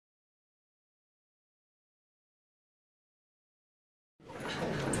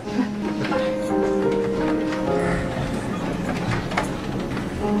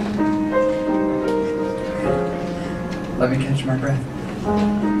Let me catch my breath.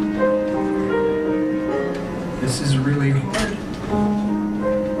 This is really hard.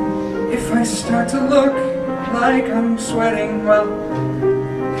 If I start to look like I'm sweating, well,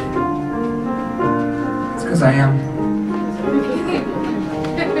 it's because I am.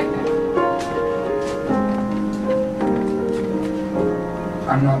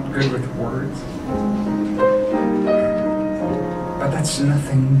 I'm not good with words, but that's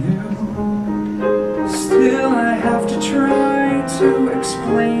nothing new. Still, I have to try to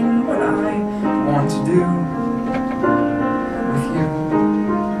explain what I want to do with you.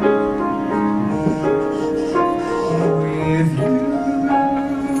 With you.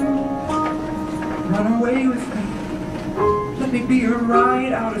 Run away with me. Let me be your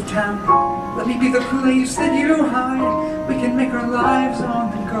ride out of town. Let me be the place that you hide. We can make our lives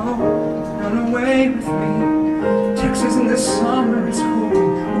on the go. Run away with me. Texas in the summer is cool.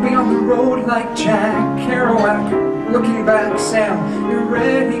 We'll be on the road like Jack Kerouac. Looking back, Sam, you're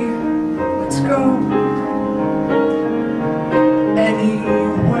ready. Let's go.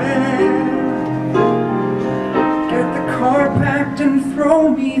 Anywhere. Get the car packed and throw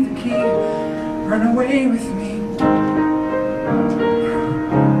me the key. Run away with me.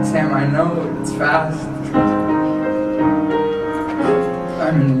 Sam, I know it's fast.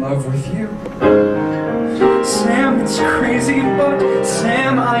 I'm in love with you. Sam, it's crazy, but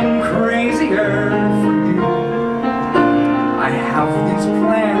Sam, I'm crazier for you. I have these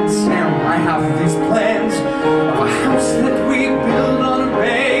plans, Sam, I have these plans of a house that we build on a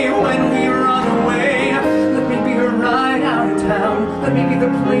bay when we run away. Let me be a ride out of town. Let me be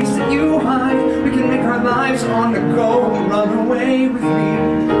the place that you hide. We can make our lives on the go. Run away with me.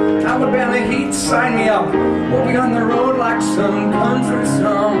 Alabama heat, sign me up. We'll be on the road like some country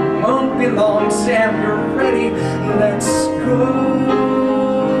song. Won't be long, Sam, you're ready. Let's go.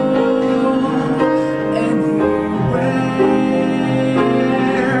 Anywhere.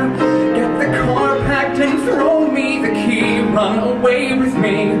 Get the car packed and throw me the key. Run away with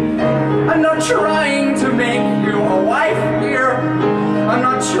me. I'm not trying to make you a wife here. I'm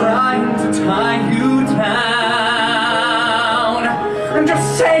not trying to tie you down. I'm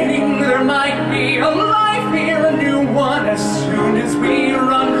just saying there might be a life here, a new one, as soon as we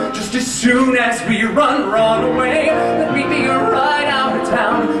run. Just as soon as we run, run away. Let me be a ride out of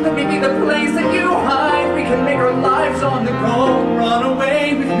town. Let me be the place that you hide. We can make our lives on the go. Run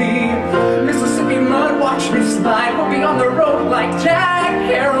away with me. Mississippi mud, watch me slide. We'll be on the road like Jack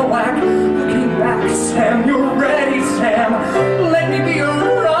Kerouac. Looking back, Sam, you're ready, Sam. Let me be a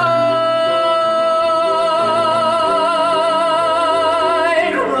ride.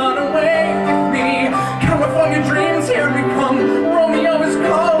 Dreams, here we come. Romeo is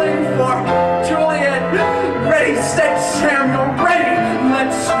calling for Juliet. Ready, set, Sam, you're ready.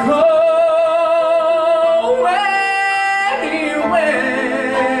 Let's go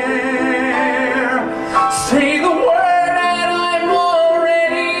anywhere. Say the word and I'm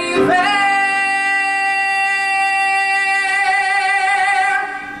already there.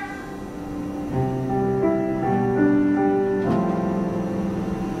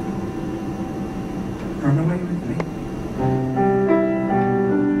 Run away with me.